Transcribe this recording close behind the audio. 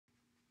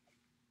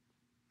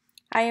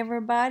Hi,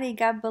 everybody.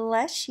 God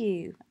bless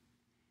you.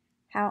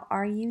 How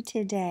are you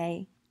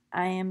today?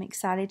 I am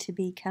excited to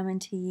be coming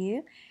to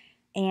you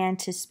and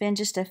to spend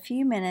just a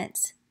few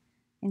minutes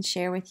and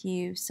share with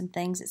you some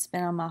things that's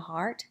been on my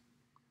heart.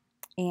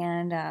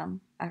 And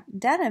I've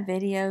done a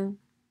video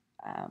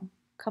a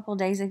couple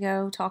days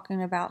ago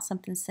talking about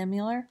something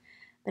similar,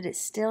 but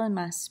it's still in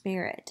my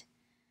spirit.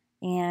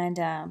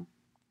 And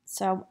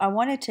so I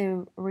wanted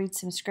to read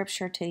some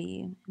scripture to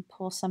you and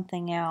pull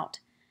something out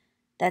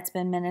that's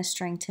been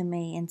ministering to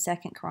me in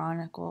Second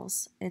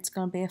Chronicles. It's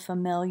going to be a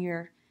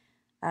familiar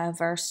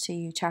verse to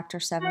you, chapter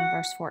 7,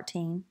 verse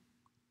 14.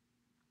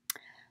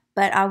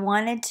 But I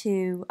wanted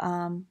to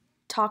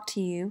talk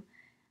to you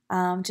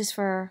just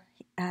for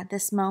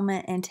this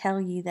moment and tell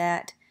you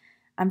that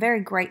I'm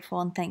very grateful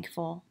and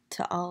thankful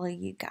to all of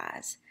you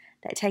guys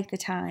that take the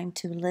time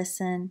to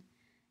listen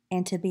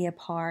and to be a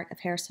part of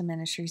Harrison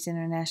Ministries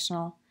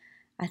International.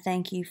 I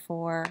thank you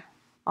for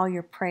all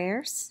your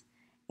prayers,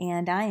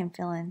 and I am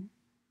feeling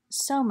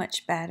so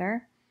much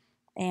better,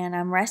 and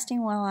I'm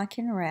resting while I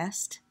can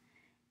rest,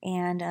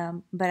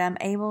 and but I'm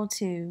able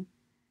to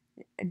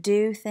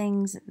do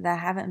things that I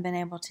haven't been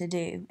able to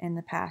do in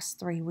the past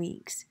 3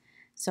 weeks.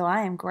 So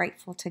I am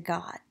grateful to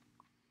God.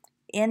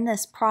 In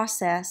this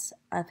process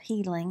of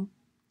healing,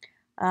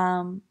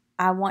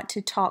 I want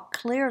to talk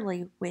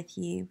clearly with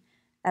you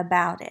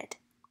about it.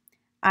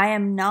 I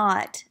am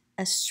not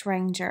a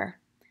stranger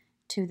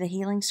to the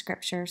healing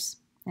scriptures.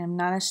 I'm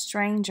not a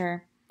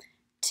stranger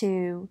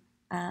to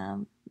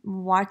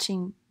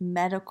watching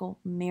medical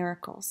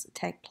miracles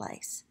take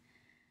place.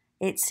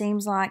 It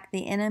seems like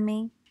the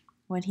enemy,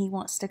 when he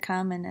wants to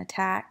come and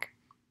attack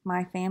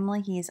my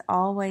family, he has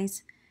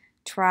always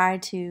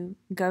tried to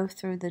go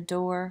through the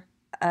door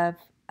of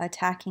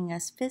attacking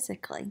us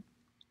physically.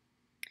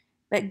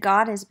 But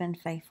God has been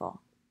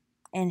faithful,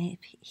 and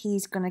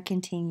he's going to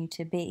continue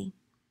to be.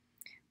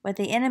 What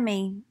the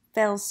enemy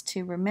fails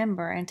to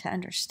remember and to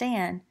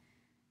understand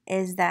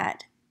is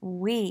that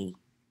we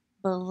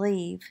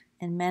believe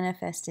in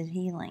manifested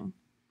healing,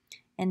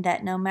 and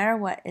that no matter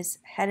what is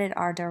headed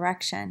our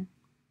direction,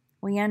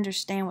 we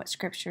understand what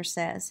Scripture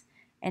says,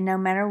 and no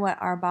matter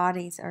what our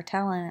bodies are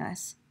telling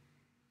us,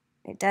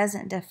 it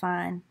doesn't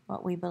define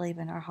what we believe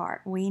in our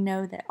heart. We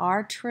know that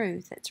our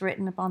truth that's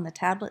written upon the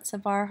tablets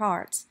of our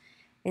hearts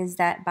is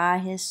that by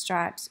His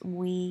stripes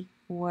we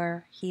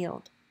were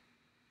healed.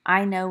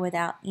 I know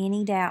without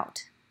any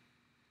doubt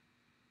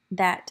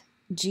that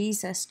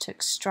Jesus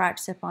took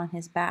stripes upon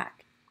His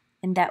back,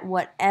 and that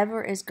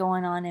whatever is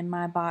going on in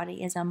my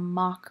body is a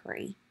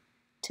mockery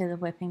to the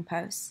whipping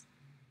post,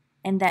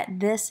 and that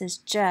this is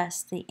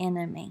just the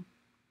enemy.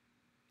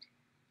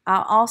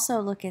 I'll also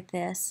look at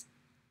this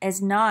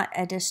as not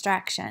a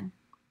distraction.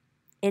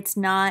 It's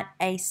not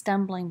a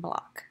stumbling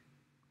block.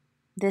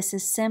 This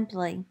is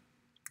simply,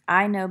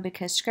 I know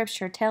because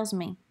Scripture tells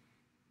me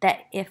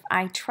that if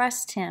I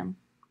trust Him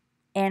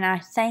and I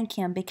thank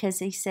Him, because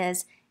He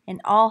says,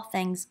 in all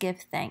things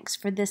give thanks,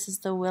 for this is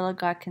the will of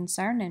God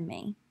concerning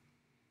me,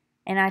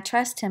 and I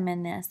trust Him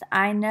in this,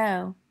 I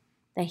know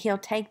that He'll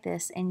take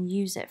this and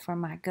use it for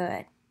my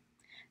good.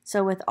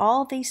 So with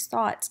all these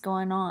thoughts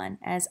going on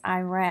as I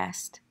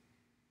rest,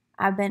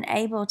 I've been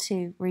able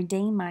to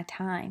redeem my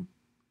time.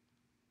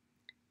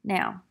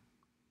 Now,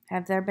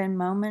 have there been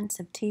moments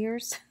of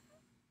tears?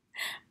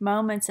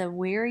 Moments of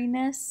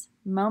weariness?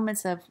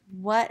 Moments of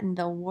what in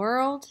the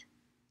world?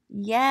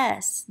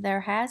 Yes,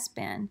 there has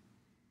been.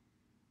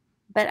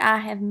 But I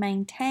have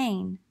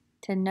maintained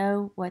to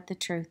know what the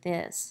truth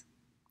is.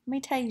 Let me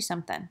tell you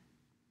something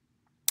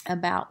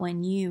about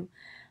when you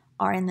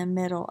are in the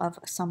middle of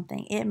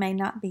something. It may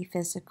not be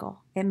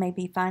physical. It may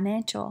be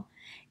financial.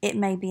 It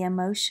may be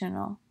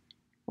emotional.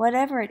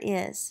 Whatever it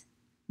is,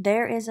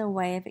 there is a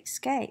way of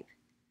escape.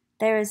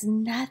 There is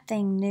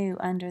nothing new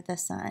under the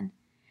sun.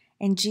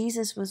 And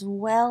Jesus was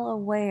well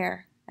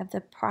aware of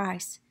the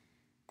price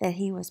that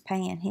He was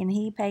paying, and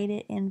He paid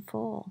it in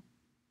full.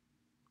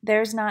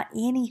 There's not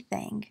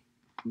anything,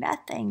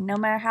 nothing, no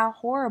matter how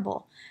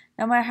horrible,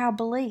 no matter how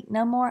bleak,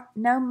 no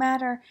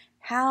matter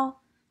how,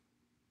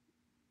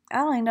 I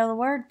don't even know the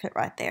word put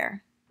right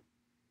there.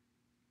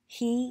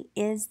 He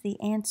is the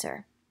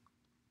answer.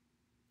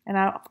 And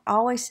I've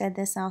always said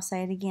this, and I'll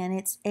say it again.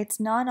 It's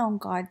not on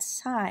God's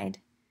side.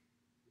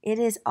 It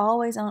is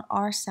always on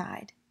our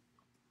side.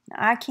 Now,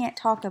 I can't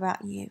talk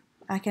about you.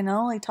 I can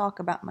only talk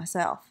about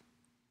myself.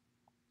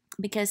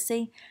 Because,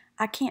 see,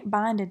 I can't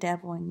bind a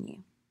devil in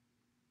you.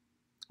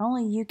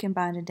 Only you can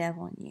bind a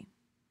devil in you.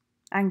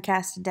 I can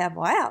cast a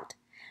devil out,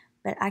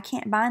 but I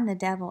can't bind the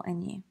devil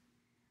in you.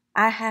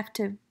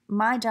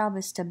 My job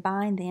is to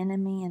bind the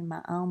enemy in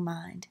my own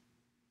mind.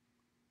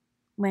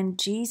 When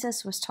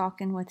Jesus was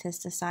talking with His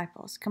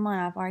disciples, come on,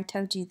 I've already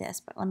told you this,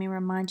 but let me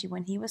remind you,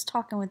 when He was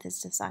talking with His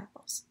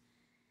disciples,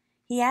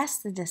 He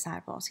asked the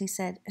disciples, He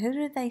said, who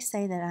do they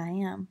say that I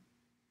am?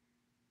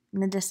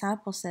 And the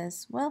disciple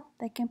says, well,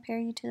 they compare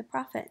you to the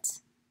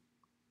prophets.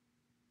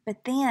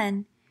 But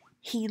then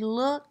He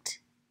looked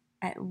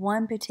at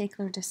one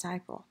particular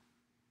disciple,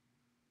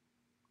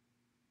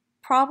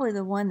 probably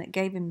the one that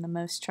gave Him the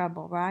most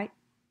trouble, right?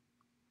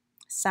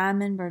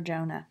 Simon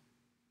Barjona.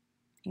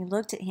 He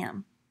looked at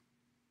him,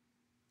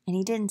 and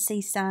he didn't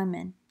see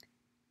Simon.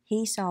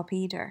 He saw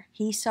Peter.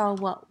 He saw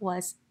what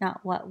was,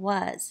 not what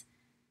was,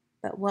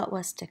 but what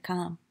was to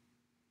come.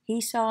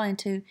 He saw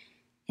into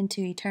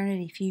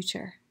eternity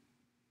future.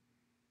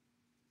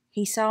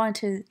 He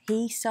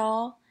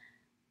saw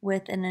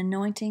with an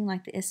anointing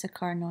like the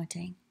Issachar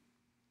anointing.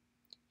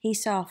 He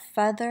saw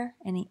further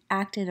and he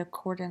acted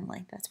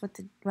accordingly. That's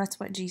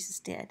what Jesus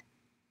did.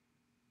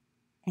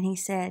 And he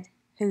said,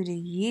 "Who do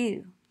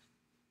you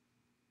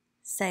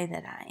say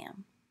that I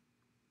am?"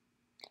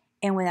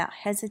 And without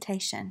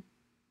hesitation,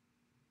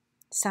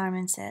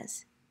 Simon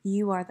says,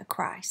 "You are the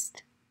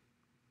Christ.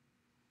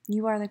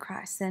 You are the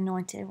Christ, the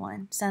anointed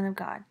one, Son of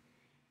God."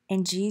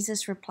 And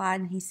Jesus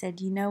replied and he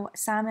said, "You know what,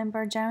 Simon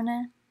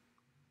Barjona?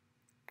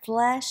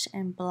 Flesh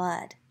and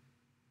blood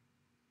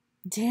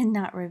did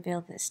not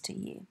reveal this to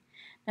you."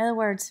 In other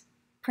words,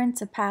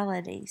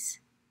 principalities,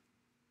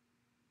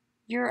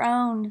 your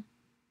own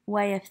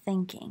way of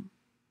thinking,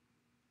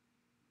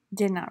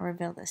 did not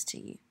reveal this to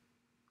you.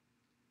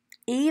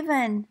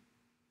 Even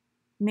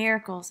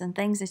miracles and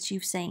things that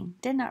you've seen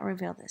did not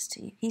reveal this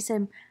to you. He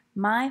said,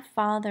 "My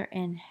Father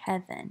in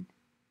heaven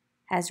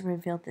has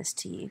revealed this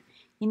to you."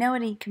 You know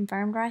what he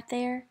confirmed right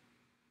there?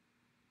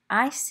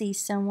 I see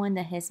someone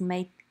that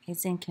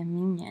is in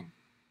communion.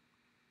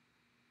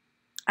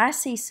 I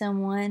see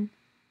someone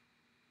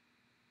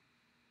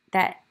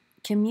that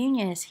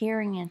communion is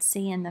hearing and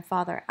seeing the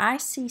Father. I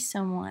see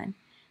someone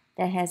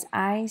that has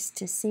eyes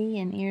to see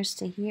and ears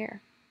to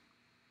hear.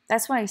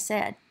 That's what he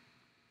said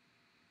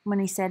when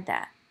he said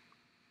that.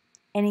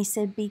 And he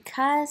said,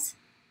 because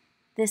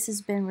this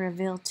has been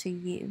revealed to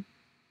you,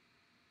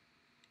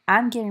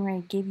 I'm getting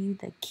ready to give you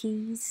the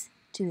keys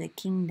to the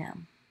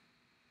kingdom.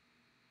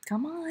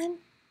 Come on.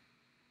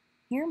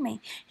 Hear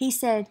me. He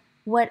said,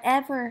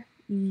 whatever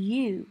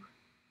you,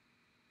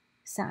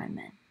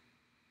 Simon,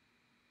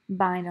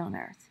 bind on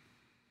earth,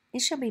 it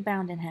shall be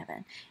bound in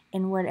heaven.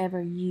 And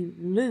whatever you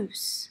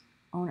loose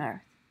on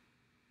earth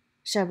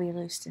shall be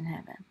loosed in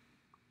heaven.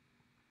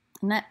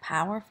 Isn't that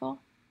powerful?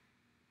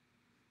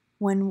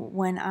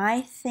 When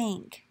I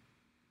think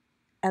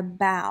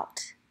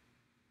about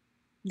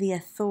the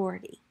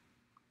authority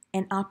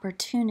and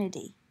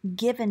opportunity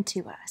given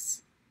to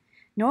us,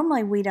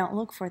 normally we don't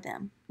look for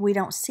them. We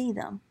don't see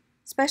them,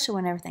 especially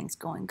when everything's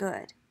going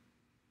good.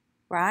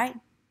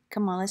 Right?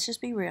 Come on, let's just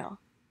be real.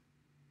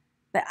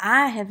 But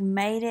I have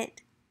made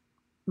it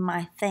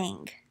my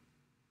thing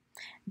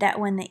that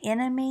when the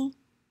enemy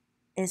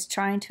is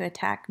trying to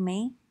attack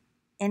me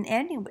in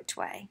any which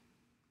way,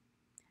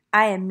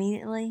 I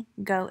immediately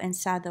go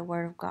inside the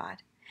Word of God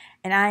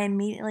and I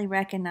immediately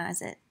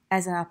recognize it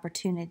as an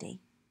opportunity,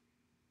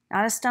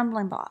 not a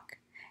stumbling block.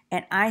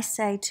 And I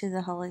say to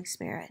the Holy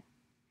Spirit,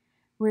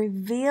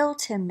 reveal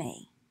to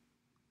me,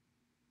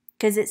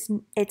 because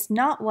it's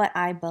not what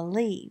I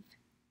believe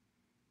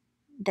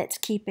that's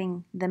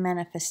keeping the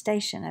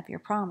manifestation of your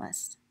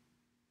promise.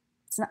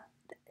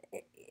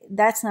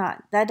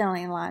 That don't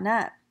even line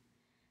up.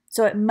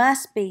 So it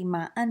must be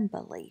my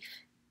unbelief.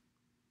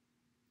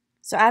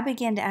 So I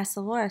began to ask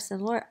the Lord, I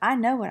said, Lord, I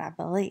know what I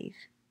believe.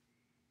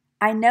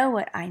 I know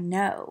what I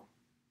know.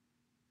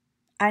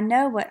 I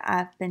know what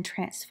I've been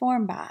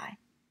transformed by.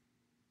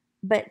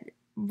 But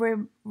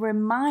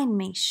remind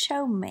me,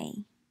 show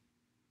me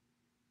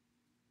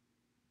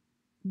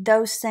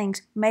those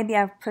things. Maybe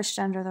I've pushed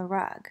under the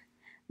rug.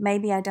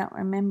 Maybe I don't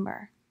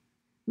remember.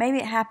 Maybe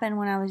it happened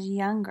when I was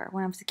younger,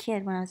 when I was a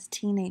kid, when I was a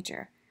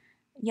teenager,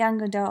 young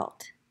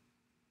adult.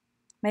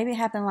 Maybe it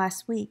happened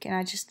last week and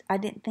I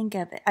didn't think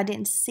of it. I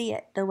didn't see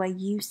it the way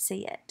you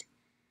see it.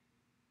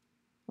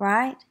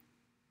 Right?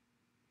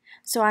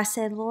 So I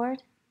said,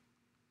 Lord,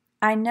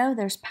 I know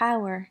there's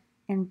power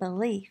in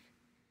belief,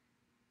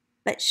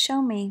 but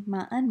show me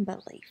my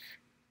unbelief.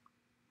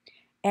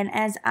 And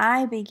as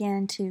I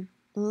began to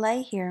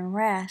lay here and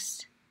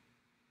rest,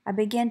 I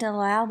began to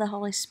allow the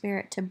Holy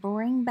Spirit to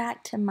bring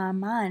back to my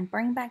mind,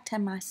 bring back to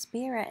my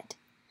spirit,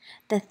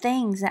 the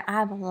things that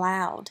I've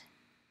allowed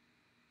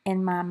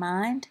in my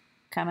mind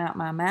come out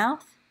my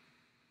mouth,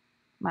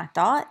 my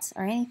thoughts,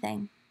 or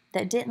anything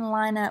that didn't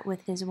line up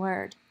with His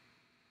Word.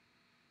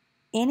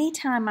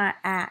 Anytime I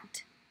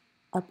act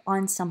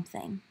upon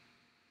something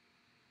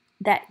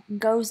that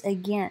goes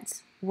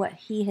against what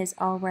He has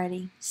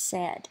already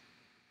said,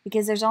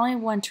 because there's only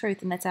one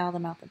truth, and that's out of the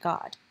mouth of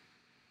God.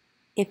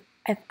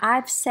 If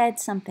I've said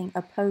something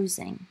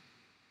opposing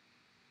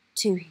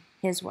to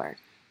His Word,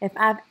 if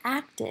I've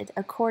acted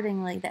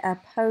accordingly that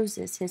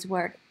opposes His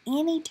Word,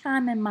 any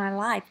time in my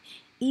life,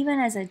 even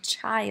as a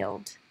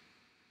child,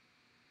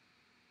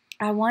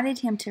 I wanted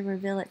Him to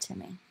reveal it to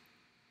me.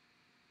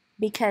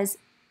 Because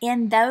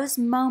in those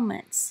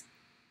moments,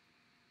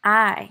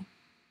 I,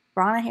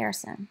 RONNA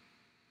Harrison,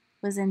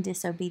 was in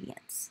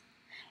disobedience.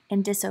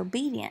 And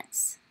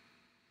disobedience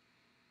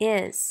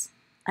is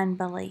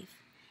unbelief.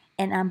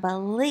 And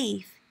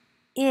unbelief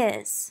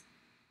is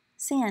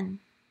sin.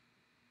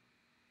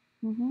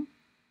 And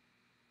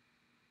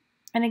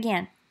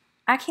again,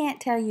 I can't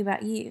tell you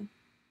about you.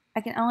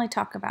 I can only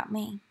talk about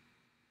me.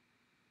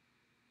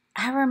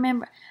 I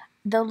remember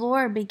the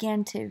Lord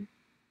began to,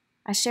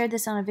 I shared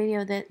this on a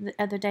video the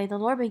other day, the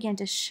Lord began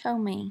to show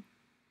me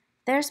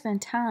there's been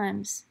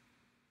times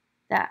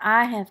that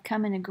I have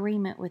come in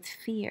agreement with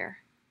fear.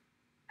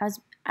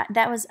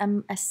 That was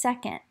a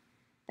second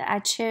that I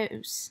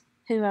chose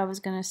who I was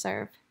going to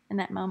serve in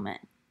that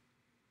moment.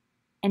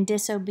 And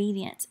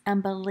disobedience,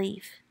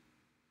 unbelief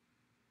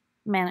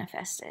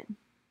manifested.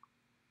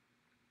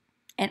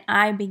 And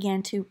I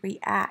began to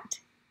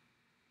react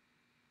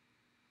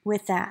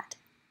with that.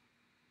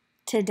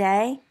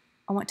 Today,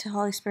 I went to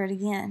Holy Spirit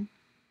again.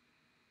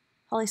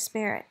 Holy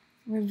Spirit,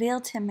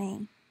 reveal to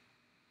me.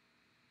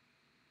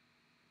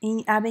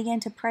 And I began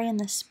to pray in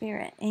the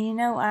Spirit. And you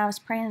know, when I was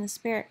praying in the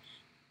Spirit,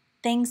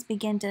 things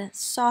began to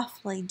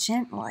softly,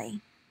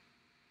 gently,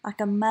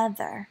 like a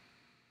mother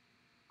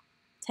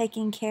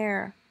taking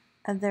care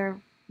of their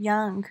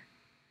young,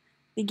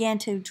 began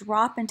to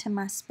drop into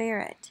my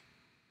spirit.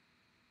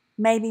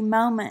 Maybe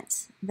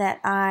moments that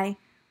I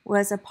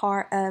was a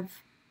part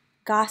of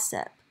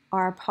gossip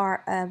or a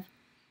part of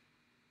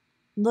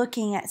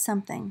looking at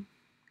something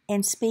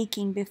and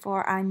speaking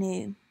before I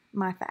knew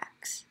my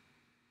facts.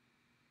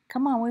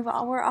 Come on, we've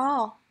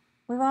all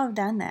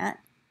done that.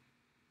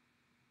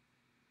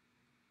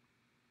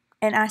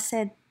 And I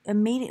said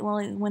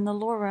immediately when the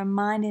Lord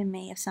reminded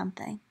me of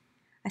something,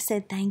 I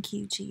said, thank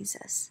you,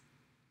 Jesus.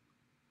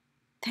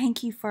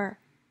 Thank you for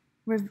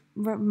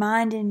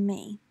reminding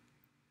me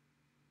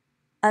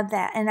of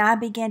that. And I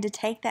began to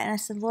take that and I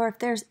said, Lord, if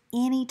there's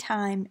any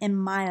time in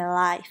my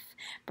life,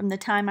 from the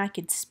time I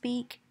could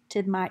speak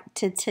to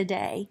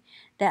today,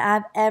 that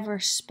I've ever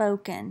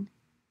spoken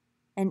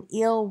an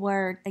ill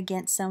word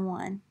against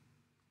someone,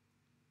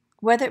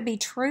 whether it be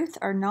truth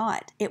or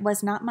not, it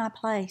was not my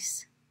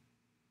place.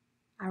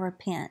 I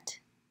repent.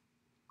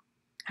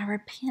 I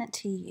repent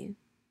to you.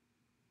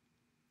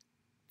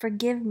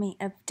 Forgive me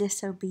of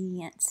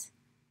disobedience.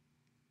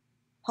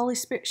 Holy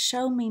Spirit,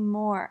 show me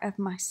more of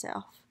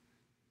myself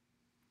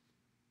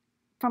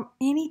from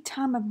any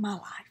time of my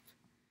life.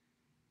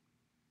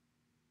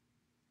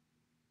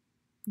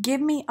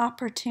 Give me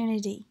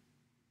opportunity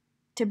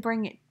to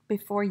bring it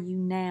before you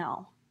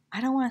now. I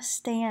don't want to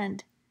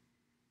stand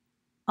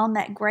on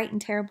that great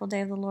and terrible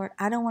day of the Lord.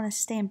 I don't want to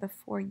stand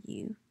before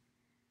you.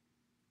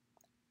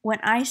 When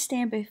I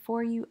stand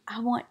before you, I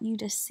want you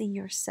to see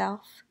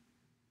yourself,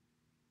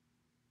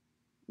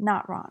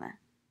 not Ronna.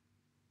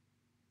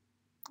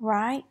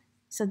 Right?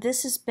 So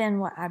this has been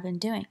what I've been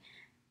doing.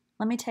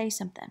 Let me tell you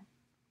something.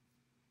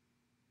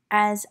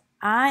 As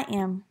I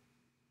am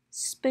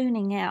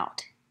spooning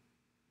out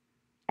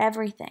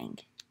everything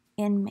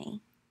in me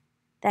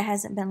that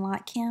hasn't been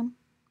like him,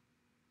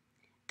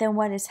 then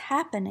what is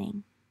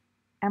happening,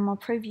 I'm going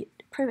to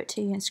prove it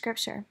to you in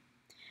Scripture.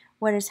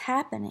 What is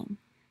happening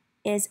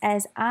is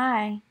as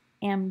I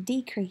am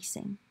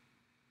decreasing,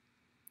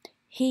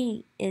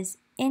 he is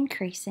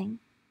increasing,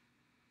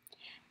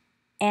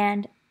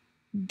 and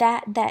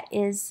that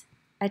is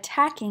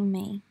attacking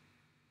me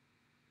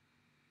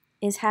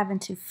is having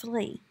to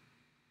flee.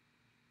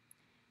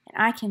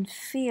 And I can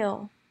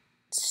feel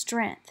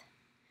strength.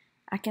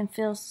 I can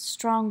feel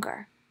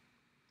stronger.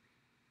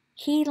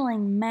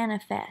 Healing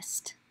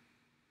manifest.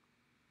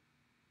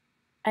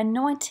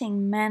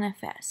 Anointing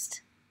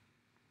manifest.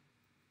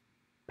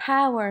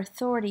 Power,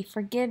 authority,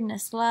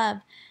 forgiveness, love,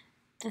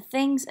 the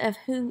things of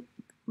who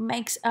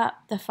makes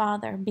up the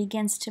Father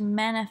begins to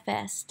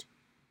manifest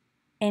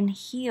and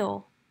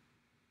heal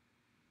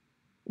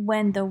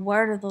when the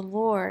word of the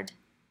Lord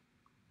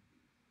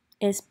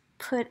is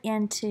put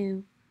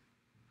into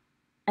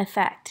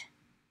effect.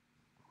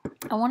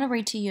 I want to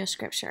read to you a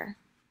scripture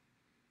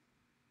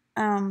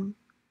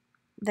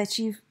that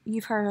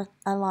you've heard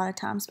a lot of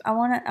times. I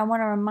want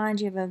to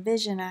remind you of a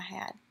vision I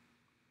had.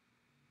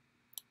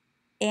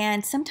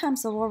 And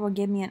sometimes the Lord will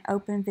give me an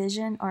open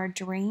vision or a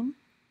dream.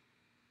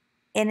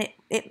 And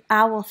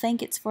I will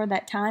think it's for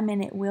that time,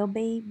 and it will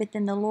be. But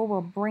then the Lord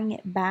will bring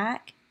it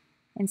back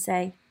and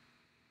say,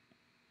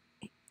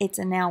 it's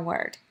a now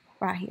word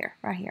right here,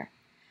 right here.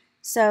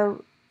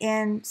 So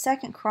in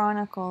 2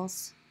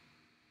 Chronicles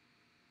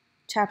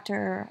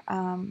chapter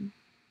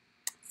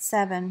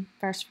 7,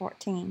 verse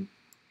 14,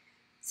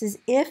 it says,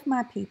 if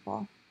my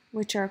people,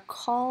 which are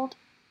called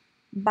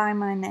by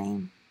my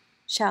name,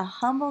 shall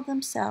humble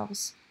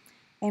themselves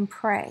and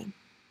pray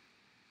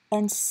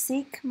and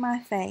seek my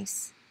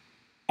face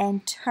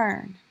and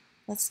turn.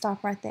 Let's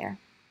stop right there.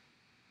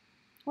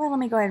 Well, let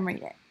me go ahead and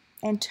read it.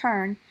 And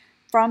turn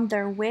from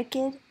their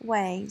wicked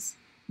ways,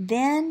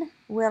 then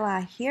will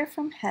I hear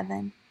from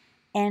heaven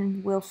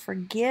and will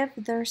forgive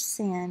their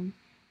sin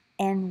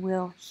and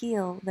will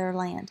heal their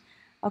land.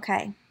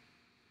 Okay,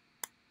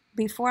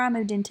 before I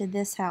moved into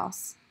this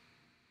house,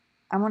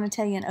 I want to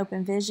tell you an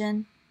open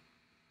vision.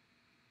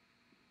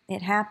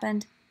 It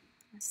happened.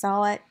 I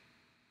saw it.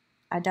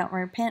 I don't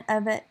repent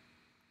of it.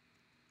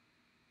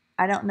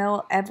 I don't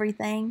know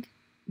everything,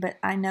 but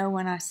I know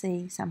when I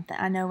see something.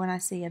 I know when I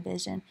see a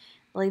vision.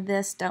 Believe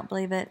this, don't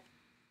believe it.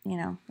 You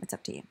know, it's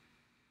up to you.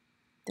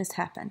 This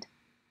happened.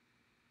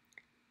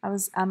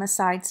 I'm a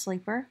side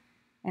sleeper.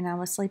 and I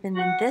was sleeping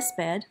in this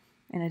bed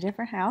in a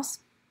different house,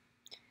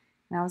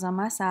 and I was on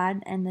my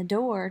side, and the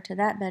door to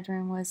that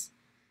bedroom was,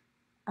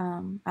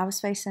 I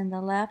was facing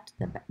the left,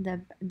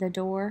 the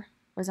door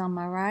was on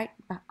my right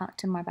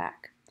to my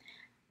back.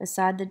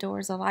 Beside the door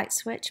is a light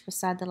switch.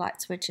 Beside the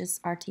light switch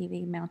is our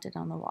TV mounted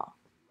on the wall.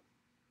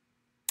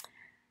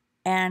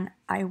 And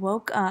I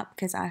woke up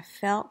because I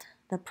felt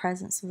the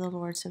presence of the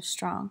Lord so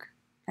strong.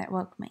 That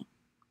woke me.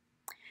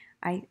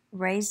 I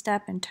raised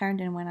up and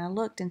turned, and when I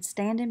looked, and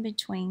standing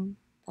between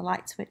the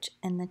light switch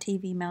and the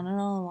TV mounted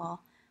on the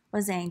wall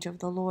was the angel of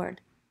the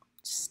Lord,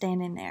 just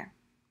standing there.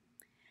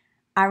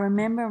 I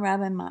remember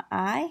rubbing my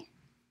eye,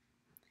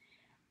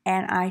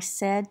 and I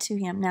said to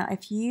him, now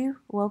if you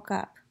woke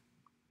up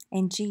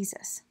and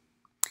Jesus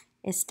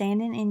is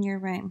standing in your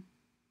room,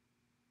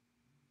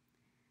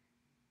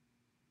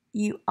 do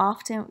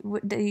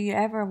you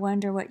ever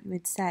wonder what you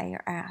would say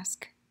or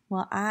ask?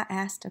 Well, I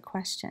asked a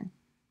question.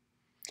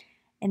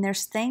 And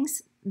there's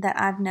things that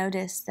I've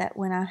noticed that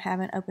when I have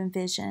an open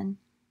vision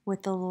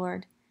with the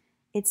Lord,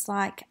 it's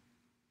like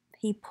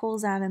he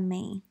pulls out of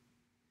me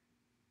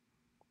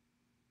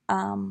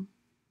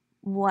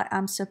what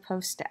I'm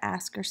supposed to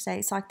ask or say.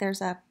 It's like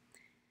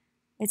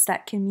it's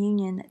that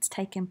communion that's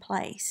taken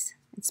place.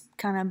 It's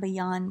kind of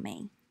beyond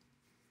me.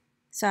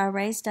 So I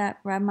raised up,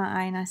 rubbed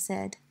my eye, and I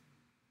said,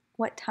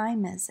 what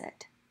time is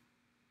it?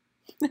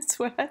 That's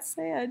what I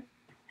said.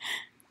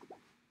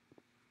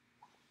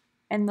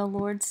 And the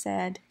Lord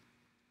said,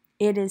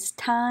 it is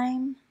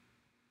time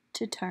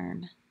to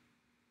turn.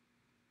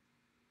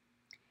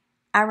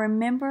 I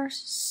remember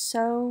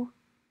so,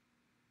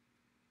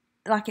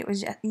 like it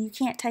was, you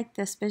can't take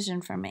this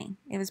vision from me.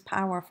 It was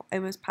powerful. It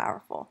was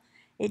powerful.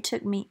 It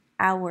took me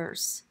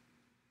hours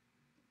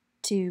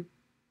to,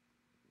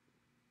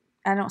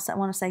 I don't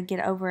want to say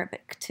get over it,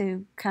 but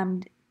to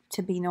come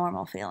to be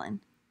normal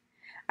feeling.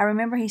 I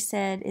remember he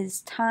said, it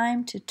is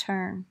time to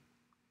turn.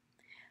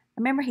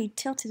 I remember he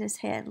tilted his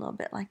head a little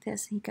bit like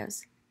this. He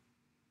goes,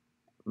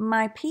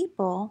 my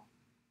people,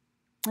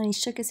 and he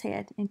shook his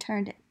head and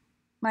turned it.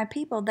 My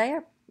people,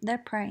 they're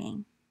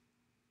praying.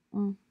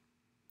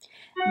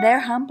 They're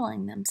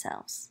humbling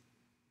themselves.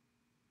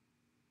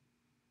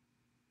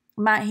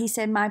 He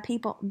said, my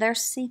people, they're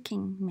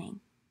seeking me.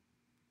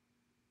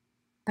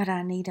 But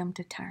I need them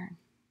to turn.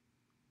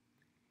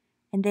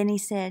 And then he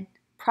said,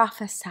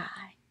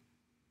 prophesy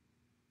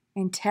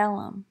and tell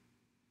them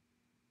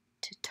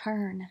to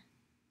turn.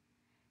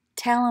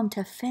 Tell them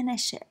to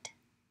finish it.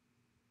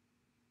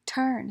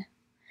 Turn.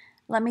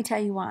 Let me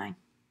tell you why.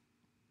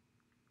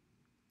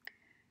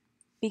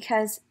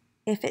 Because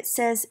if it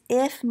says,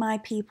 if my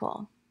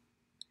people,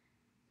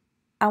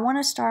 I want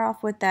to start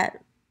off with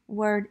that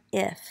word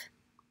if.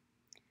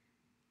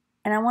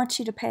 And I want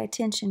you to pay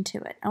attention to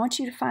it. I want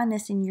you to find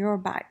this in your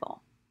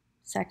Bible.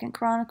 2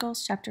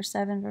 Chronicles chapter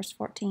 7, verse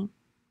 14.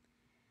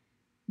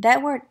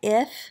 That word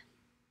if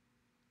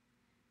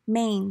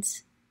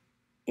means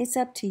it's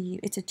up to you.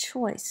 It's a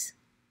choice.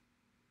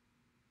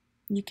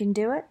 You can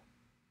do it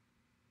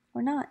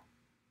or not.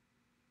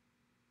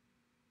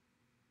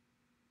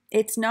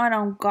 It's not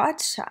on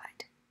God's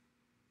side.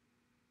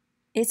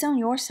 It's on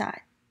your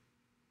side.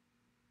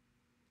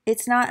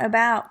 It's not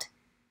about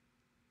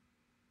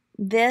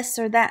this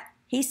or that.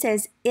 He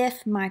says,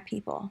 if my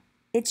people.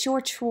 It's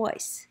your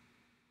choice.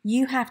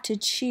 You have to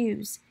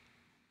choose.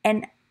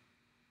 And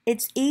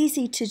it's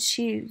easy to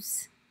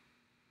choose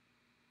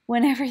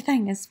when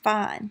everything is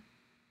fine.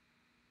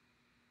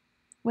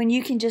 When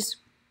you can just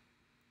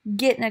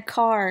get in a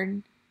car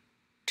and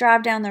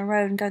drive down the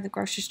road and go to the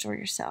grocery store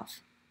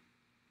yourself.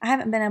 I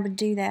haven't been able to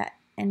do that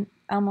in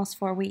almost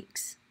 4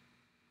 weeks.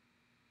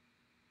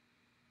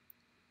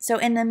 So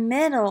in the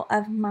middle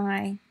of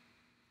my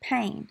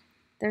pain,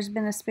 there's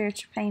been a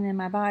spiritual pain in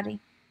my body,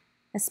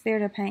 a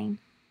spirit of pain.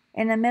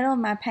 In the middle of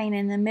my pain,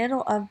 in the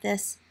middle of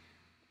this,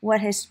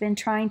 what has been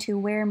trying to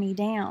wear me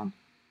down,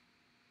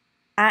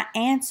 I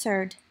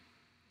answered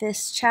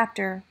this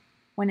chapter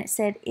when it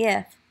said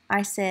if.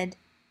 I said,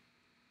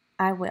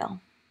 I will.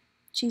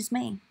 Choose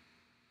me.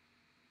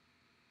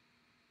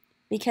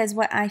 Because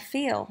what I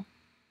feel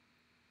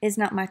is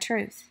not my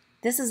truth.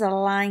 This is a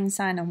lying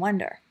sign of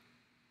wonder.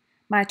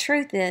 My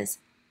truth is,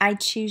 I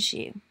choose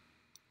you.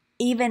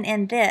 Even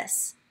in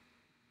this,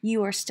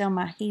 you are still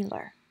my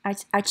healer.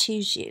 I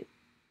choose you.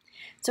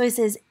 So it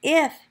says,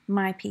 if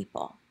my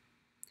people,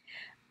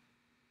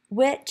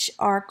 which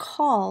are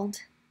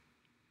called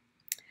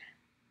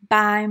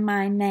by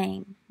my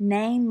name.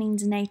 Name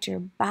means nature.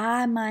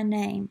 By my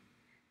name.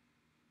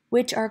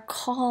 Which are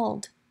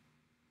called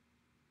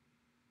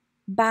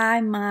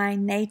by my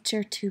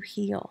nature to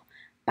heal.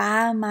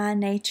 By my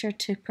nature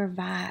to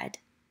provide.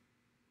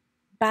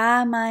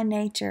 By my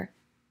nature.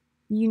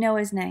 You know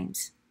his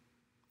names.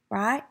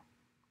 Right?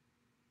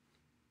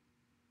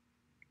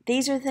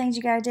 These are the things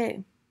you got to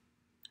do.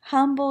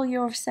 Humble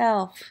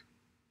yourself.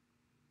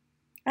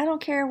 I don't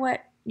care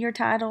what your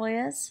title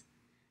is.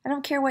 I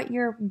don't care what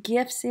your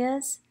gifts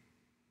is.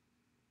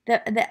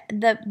 The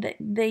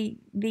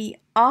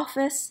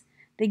office,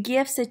 the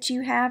gifts that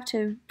you have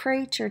to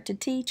preach or to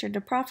teach or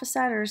to prophesy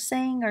or to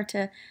sing or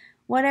to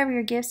whatever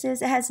your gifts is,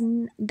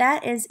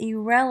 that is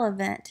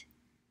irrelevant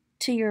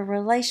to your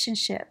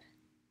relationship.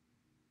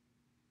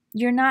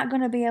 You're not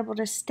going to be able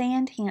to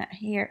stand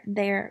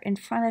there in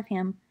front of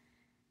him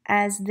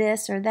as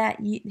this or that.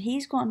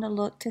 He's going to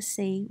look to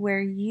see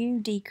where you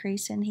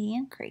decrease and he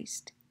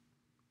increased.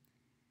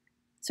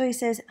 So he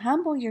says,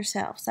 humble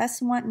yourselves.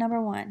 That's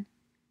number one.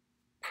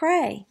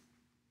 Pray.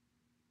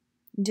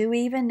 Do we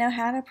even know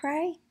how to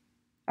pray?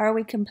 Or are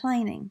we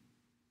complaining?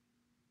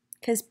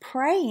 Because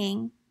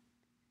praying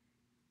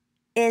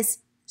is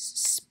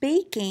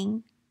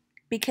speaking,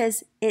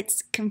 because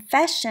it's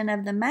confession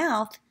of the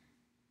mouth.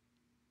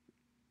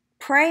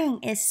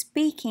 Praying is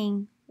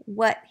speaking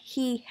what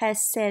he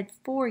has said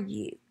for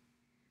you.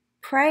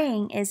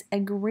 Praying is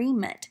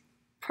agreement.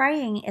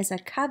 Praying is a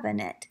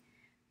covenant.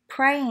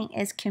 Praying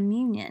is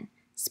communion.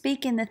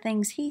 Speaking the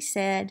things he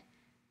said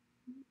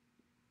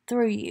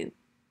through you.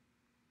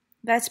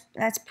 That's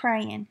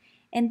praying.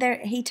 And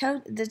there, he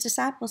told the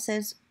disciples,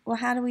 says, well,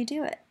 how do we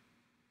do it?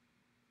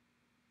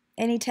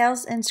 And he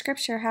tells in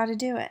Scripture how to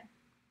do it.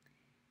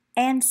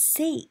 And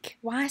seek.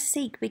 Why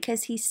seek?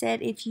 Because he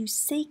said, if you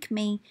seek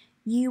me,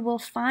 you will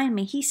find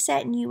me. He's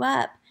setting you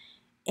up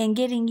and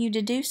getting you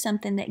to do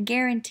something that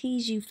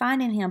guarantees you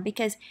finding him.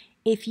 Because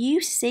if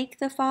you seek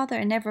the Father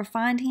and never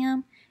find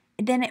him,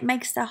 then it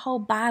makes the whole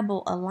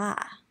Bible a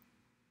lie.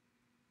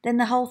 Then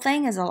the whole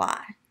thing is a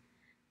lie.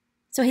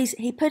 So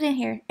he put in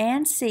here,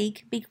 and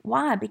seek.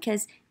 Why?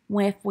 Because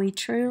if we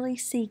truly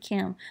seek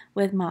him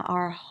with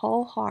our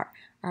whole heart,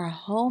 our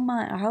whole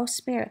mind, our whole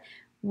spirit,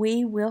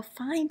 we will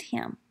find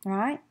him,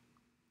 right?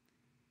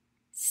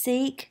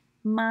 Seek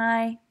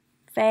my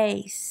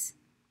face.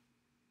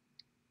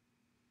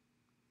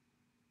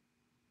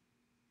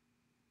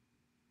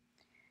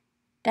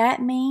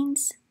 That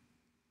means,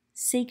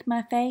 seek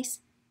my face,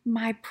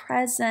 my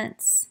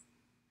presence.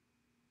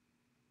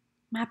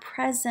 My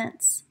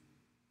presence.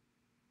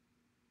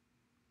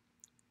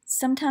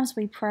 Sometimes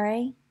we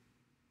pray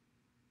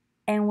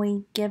and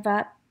we give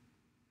up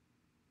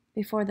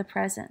before the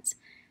presence.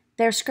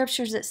 There are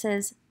scriptures that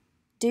says,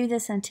 do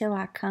this until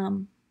I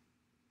come.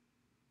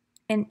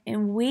 And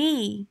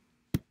we,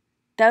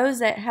 those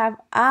that have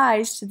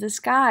eyes to the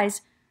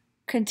skies,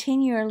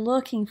 continue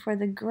looking for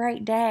the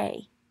great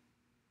day.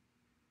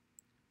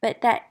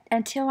 But that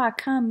until I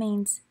come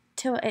means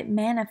till it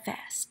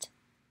manifests.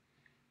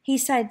 He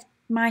said,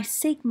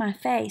 seek my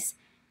face,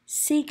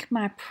 seek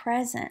my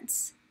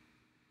presence.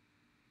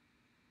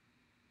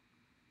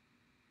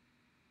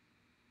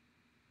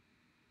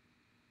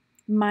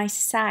 My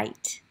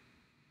sight.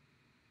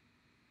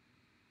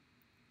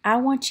 I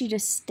want you to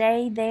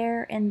stay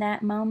there in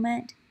that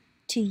moment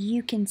till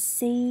you can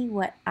see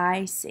what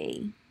I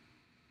see,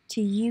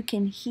 till you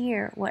can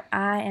hear what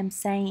I am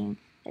saying.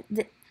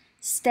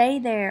 Stay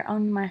there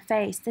on my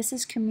face. This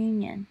is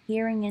communion,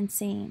 hearing and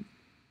seeing.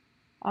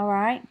 All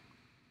right?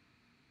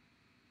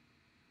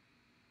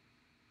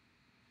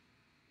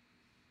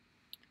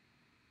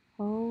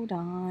 Hold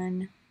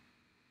on.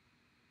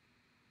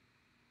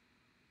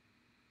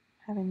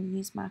 Having to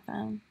use my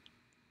phone.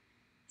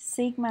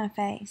 Seek my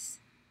face.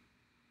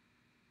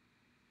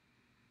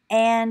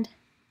 And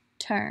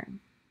turn.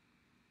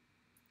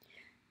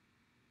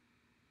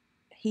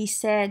 He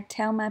said,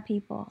 tell my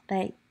people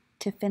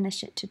to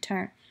finish it, to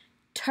turn.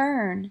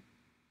 Turn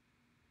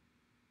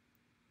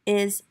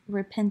is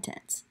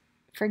repentance.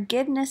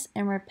 Forgiveness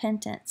and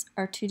repentance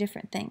are two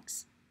different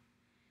things.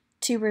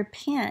 To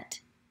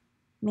repent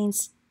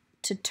means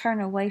to turn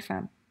away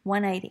from,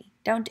 180.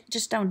 Don't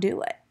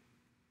do it.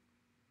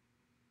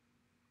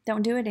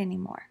 Don't do it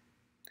anymore.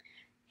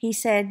 He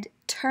said,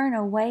 turn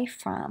away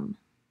from.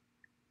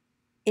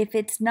 If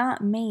it's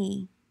not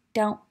me,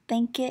 don't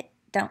think it,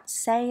 don't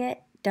say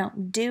it,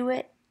 don't do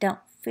it, don't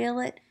feel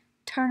it.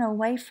 Turn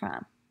away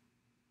from.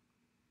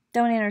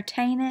 Don't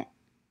entertain it.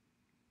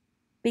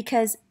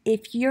 Because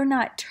if you're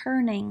not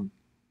turning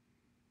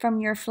from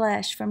your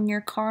flesh, from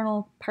your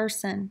carnal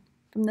person,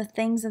 from the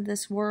things of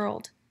this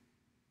world,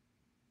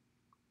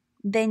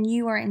 then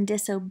you are in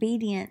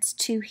disobedience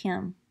to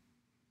him.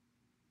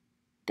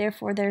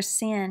 Therefore, there's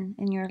sin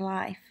in your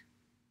life.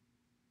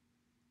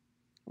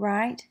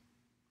 Right?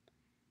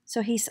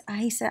 So he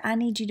said, I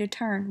need you to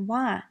turn.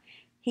 Why?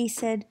 He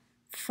said,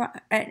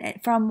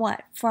 from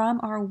what? From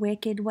our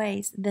wicked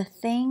ways. The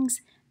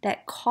things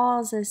that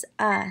causes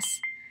us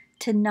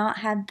to not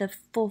have the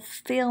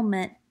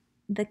fulfillment,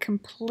 the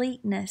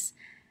completeness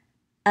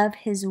of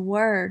his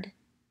word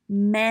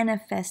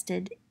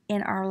manifested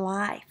in our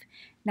life.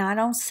 Not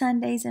on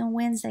Sundays and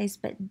Wednesdays,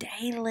 but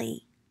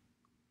daily.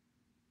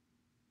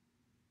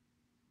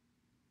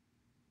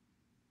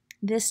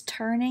 This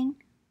turning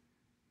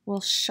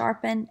will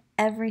sharpen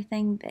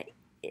everything that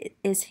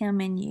is him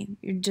in you.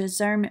 Your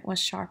discernment will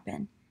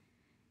sharpen.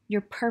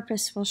 Your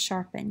purpose will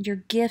sharpen. Your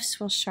gifts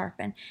will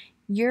sharpen.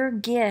 Your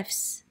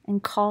gifts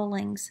and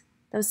callings,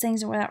 those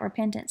things are without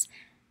repentance,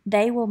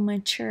 they will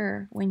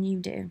mature when you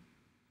do.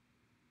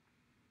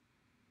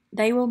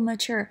 They will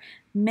mature.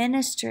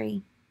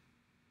 Ministry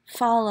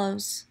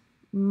follows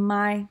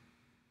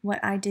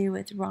what I do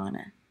with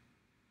RONNA.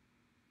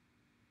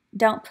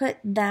 Don't put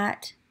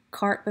that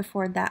cart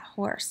before that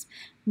horse.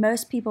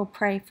 Most people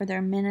pray for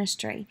their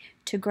ministry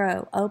to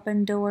grow,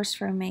 open doors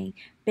for me,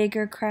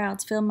 bigger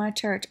crowds, fill my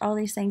church, all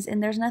these things,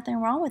 and there's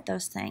nothing wrong with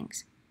those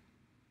things.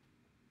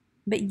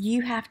 But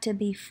you have to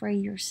be free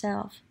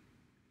yourself.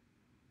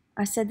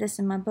 I said this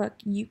in my book.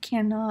 You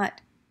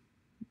cannot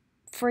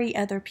free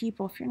other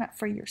people if you're not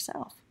free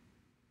yourself.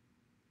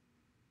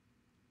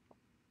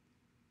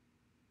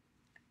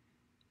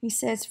 He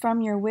says,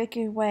 from your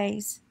wicked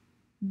ways,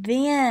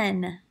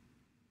 then,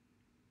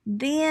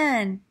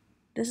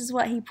 this is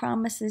what he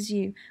promises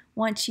you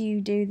once you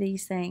do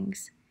these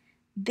things.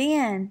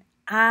 Then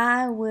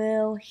I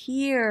will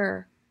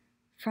hear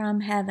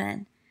from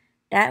heaven.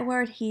 That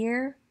word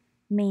hear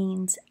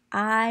means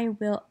I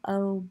will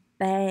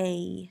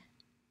obey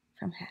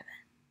from heaven.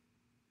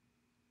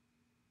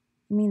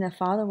 You mean the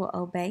Father will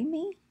obey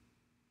me?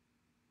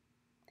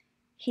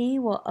 He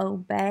will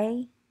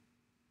obey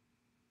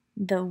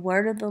the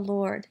word of the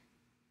Lord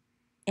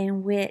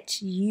in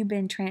which you've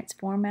been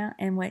transformed out,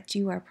 in which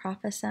you are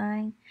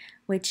prophesying,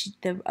 which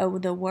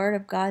the word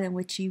of God in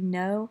which you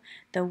know,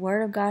 the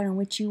word of God in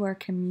which you are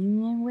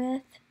communion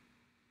with,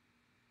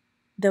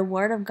 the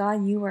word of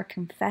God you are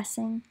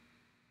confessing.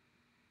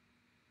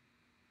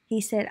 He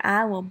said,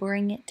 I will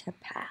bring it to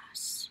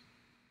pass.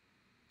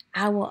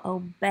 I will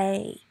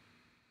obey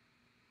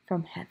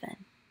from heaven.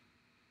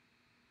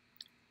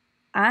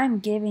 I'm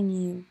giving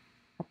you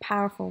a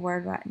powerful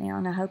word right now,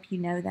 and I hope you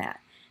know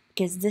that,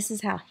 because this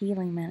is how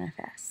healing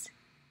manifests.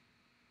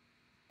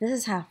 This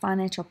is how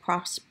financial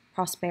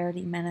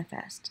prosperity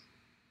manifests.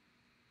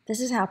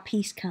 This is how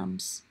peace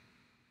comes.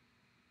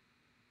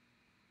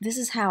 This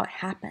is how it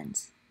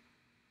happens.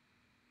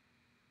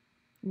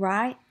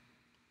 Right?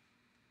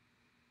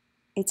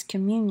 It's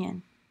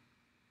communion.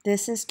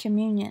 This is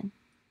communion.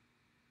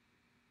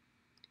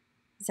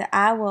 So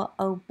I will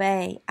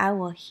obey. I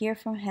will hear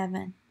from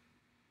heaven.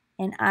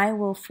 And I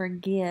will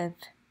forgive.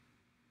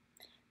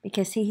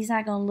 Because he's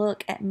not going to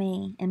look at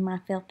me in my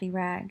filthy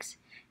rags.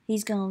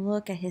 He's going to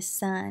look at his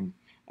son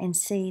and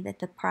see that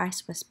the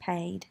price was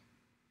paid.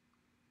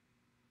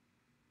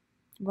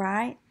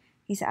 Right?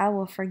 He said, I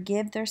will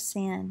forgive their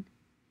sin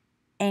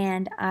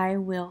and I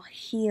will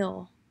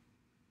heal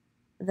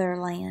their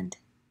land.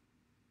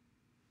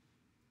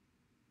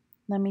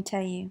 Let me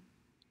tell you,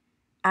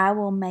 I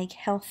will make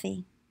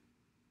healthy.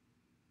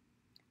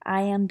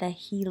 I am the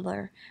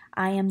healer.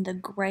 I am the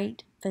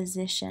great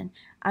physician.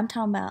 I'm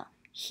talking about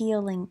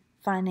healing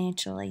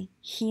financially,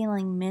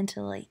 healing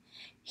mentally,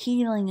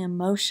 healing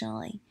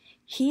emotionally,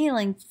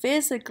 healing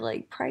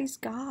physically. Praise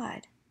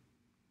God.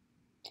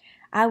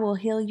 I will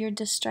heal your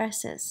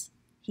distresses,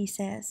 he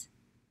says.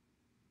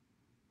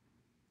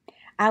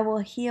 I will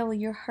heal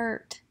your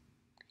hurt.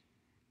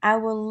 I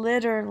will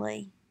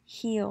literally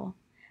heal.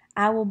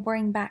 I will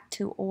bring back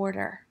to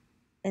order,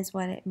 is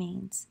what it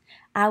means.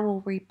 I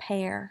will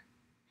repair.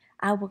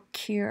 I will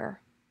cure.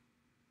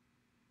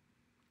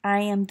 I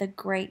am the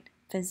great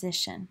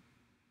physician.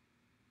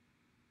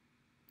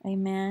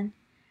 Amen.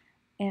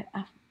 And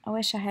I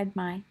wish I had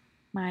my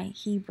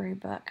Hebrew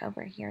book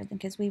over here,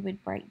 because we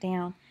would break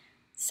down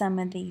some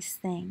of these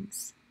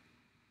things.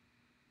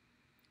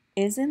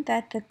 Isn't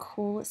that the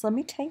coolest? Let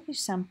me tell you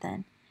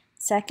something.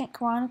 2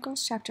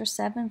 Chronicles chapter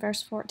 7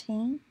 verse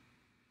 14.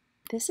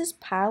 This is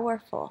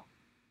powerful.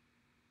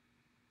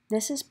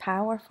 This is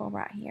powerful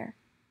right here.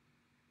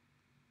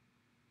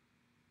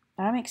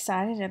 I'm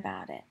excited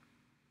about it.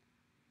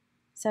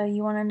 So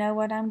you want to know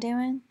what I'm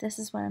doing? This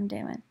is what I'm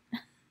doing.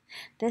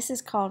 This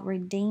is called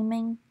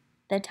redeeming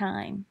the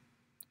time.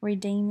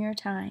 Redeem your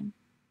time.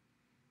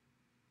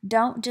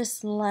 Don't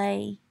just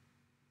lay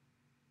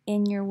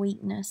in your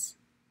weakness.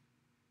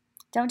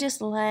 Don't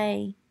just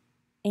lay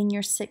in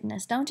your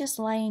sickness. Don't just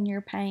lay in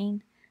your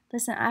pain.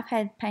 Listen, I've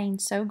had pain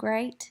so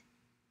great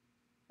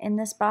in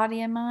this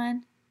body of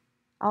mine.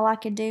 All I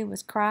could do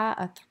was cry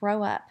or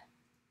throw up.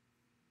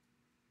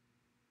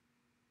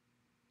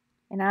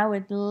 And I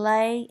would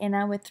lay and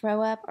I would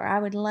throw up, or I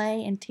would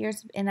lay in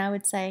tears and I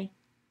would say,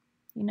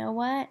 you know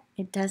what?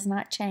 It does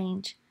not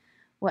change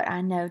what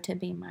I know to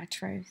be my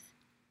truth.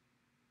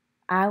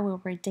 I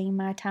will redeem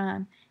my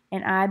time.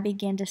 And I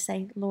begin to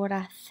say, Lord,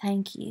 I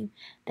thank you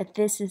that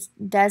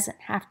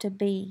doesn't have to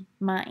be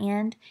my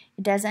end.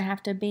 It doesn't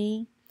have to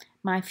be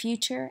my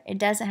future. It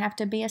doesn't have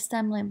to be a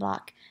stumbling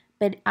block.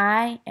 But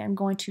I am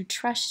going to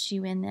trust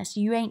you in this.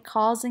 You ain't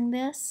causing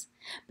this,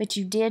 but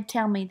you did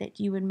tell me that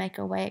you would make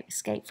a way of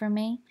escape for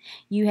me.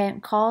 You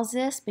haven't caused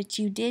this, but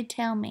you did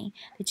tell me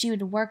that you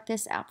would work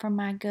this out for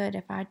my good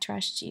if I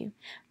trust you.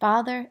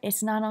 Father,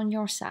 it's not on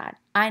your side.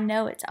 I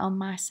know it's on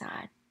my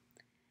side.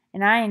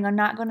 And I am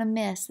not going to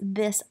miss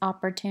this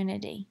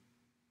opportunity.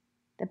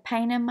 The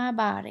pain in my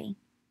body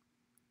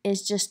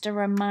is just a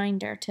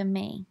reminder to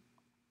me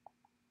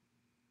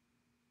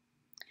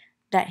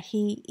that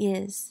he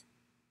is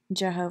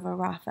Jehovah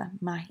Rapha,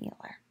 my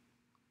healer.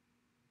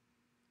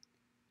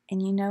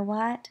 And you know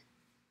what?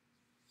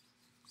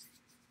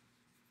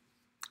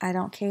 I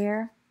don't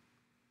care.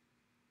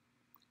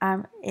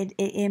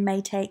 It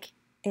may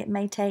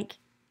take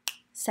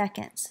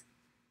seconds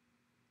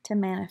to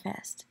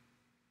manifest.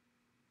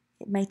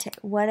 It may take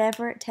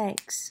whatever it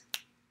takes.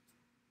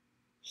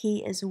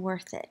 He is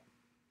worth it.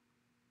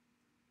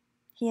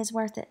 He is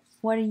worth it.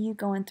 What are you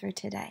going through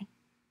today?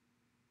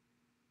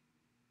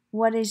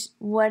 What is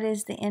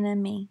the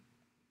enemy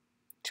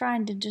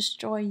trying to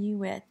destroy you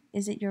with?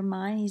 Is it your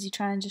mind? Is he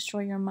trying to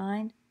destroy your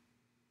mind?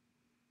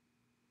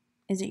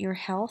 Is it your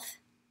health?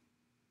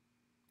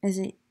 Is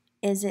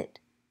it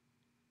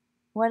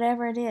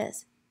whatever it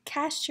is?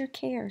 Cast your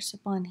cares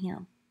upon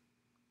him.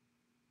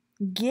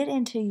 Get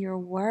into your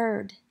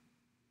word.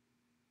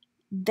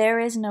 There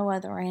is no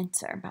other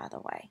answer, by the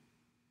way.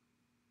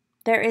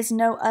 There is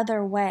no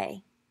other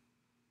way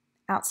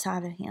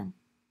outside of him.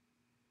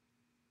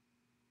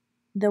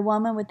 The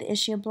woman with the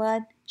issue of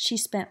blood, she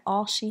spent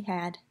all she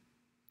had.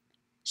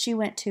 She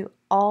went to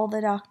all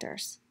the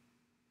doctors.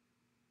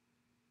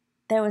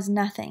 There was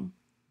nothing.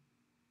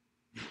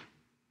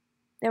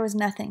 There was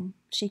nothing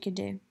she could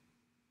do.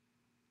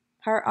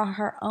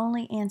 Her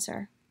only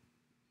answer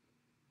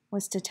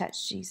was to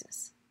touch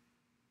Jesus.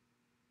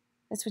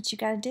 That's what you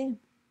got to do.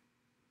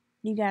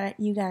 You got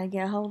to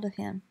get a hold of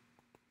him.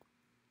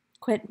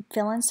 Quit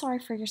feeling sorry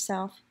for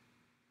yourself.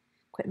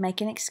 Quit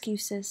making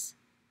excuses.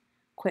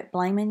 Quit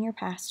blaming your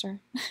pastor.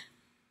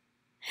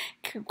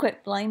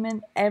 Quit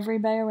blaming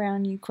everybody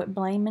around you. Quit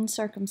blaming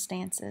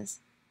circumstances.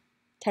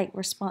 Take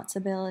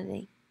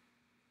responsibility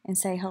and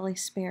say, Holy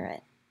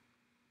Spirit,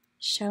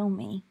 show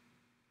me.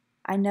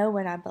 I know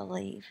what I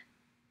believe,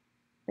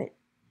 but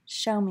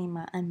show me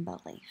my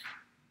unbelief.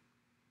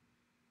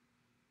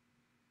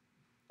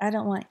 I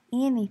don't want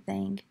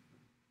anything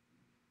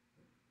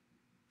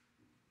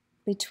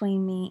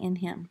between me and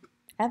him,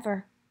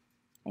 ever.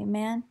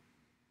 Amen.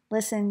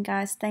 Listen,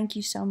 guys, thank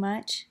you so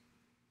much.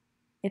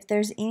 If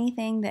there's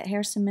anything that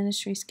Harrison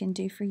Ministries can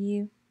do for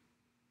you,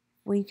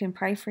 we can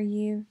pray for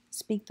you,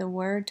 speak the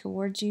word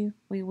towards you,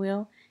 we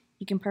will.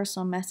 You can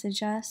personal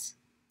message us.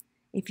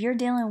 If you're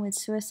dealing with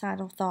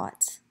suicidal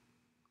thoughts,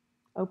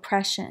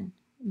 oppression,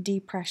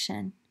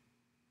 depression,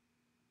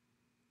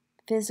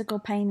 physical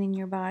pain in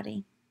your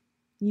body,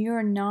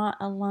 you're not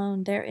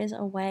alone. There is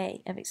a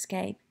way of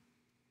escape.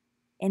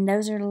 And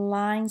those are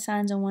lying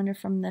signs and wonder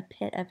from the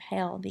pit of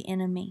hell, the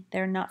enemy.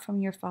 They're not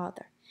from your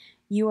Father.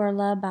 You are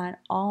loved by an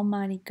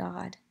almighty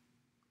God.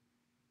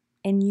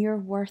 And you're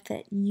worth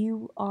it.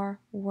 You are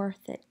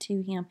worth it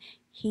to him.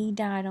 He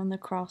died on the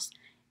cross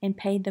and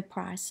paid the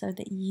price so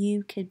that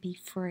you could be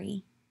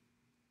free.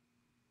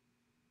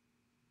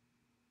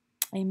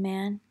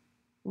 Amen.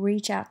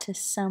 Reach out to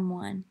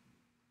someone.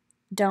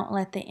 Don't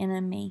let the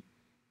enemy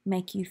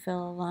make you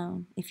feel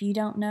alone. If you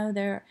don't know,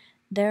 there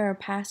are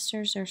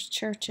pastors, there's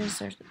churches,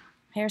 there's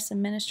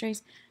Harrison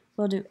Ministries.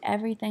 We'll do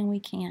everything we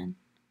can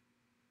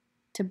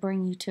to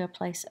bring you to a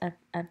place of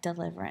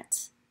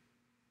deliverance.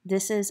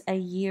 This is a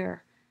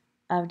year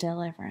of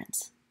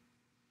deliverance.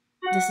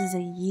 This is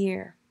a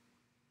year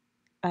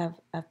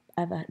of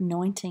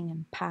anointing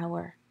and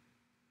power.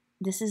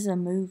 This is a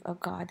move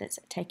of God that's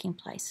taking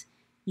place.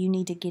 You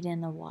need to get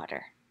in the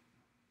water.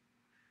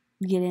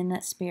 Get in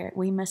that spirit.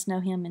 We must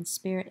know him in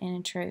spirit and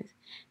in truth.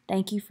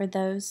 Thank you for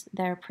those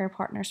that are prayer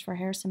partners for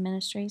Harrison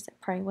Ministries that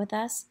pray with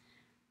us,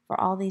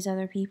 for all these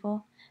other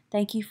people.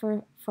 Thank you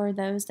for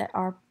those that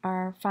are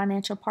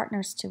financial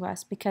partners to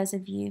us. Because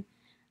of you,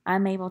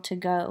 I'm able to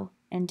go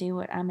and do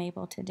what I'm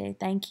able to do.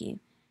 Thank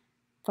you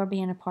for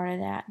being a part of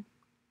that.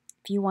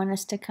 If you want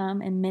us to come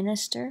and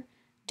minister,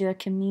 do a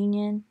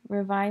communion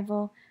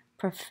revival,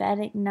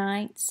 prophetic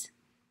nights,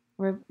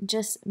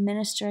 just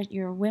minister at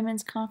your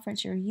women's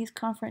conference, your youth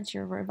conference,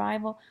 your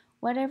revival,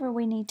 whatever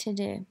we need to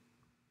do,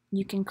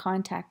 you can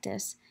contact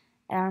us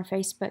at our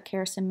Facebook,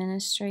 Harrison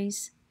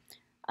Ministries,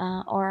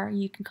 or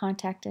you can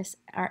contact us.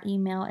 Our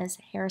email is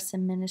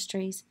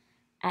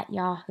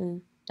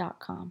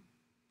harrisonministries@yahoo.com,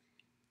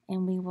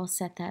 and we will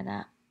set that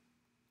up.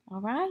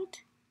 All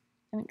right?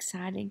 I'm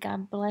excited.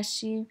 God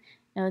bless you.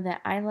 Know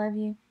that I love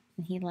you,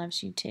 and he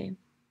loves you too.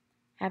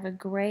 Have a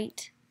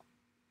great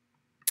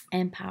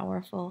and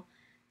powerful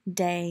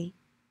day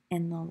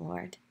in the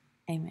Lord.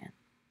 Amen.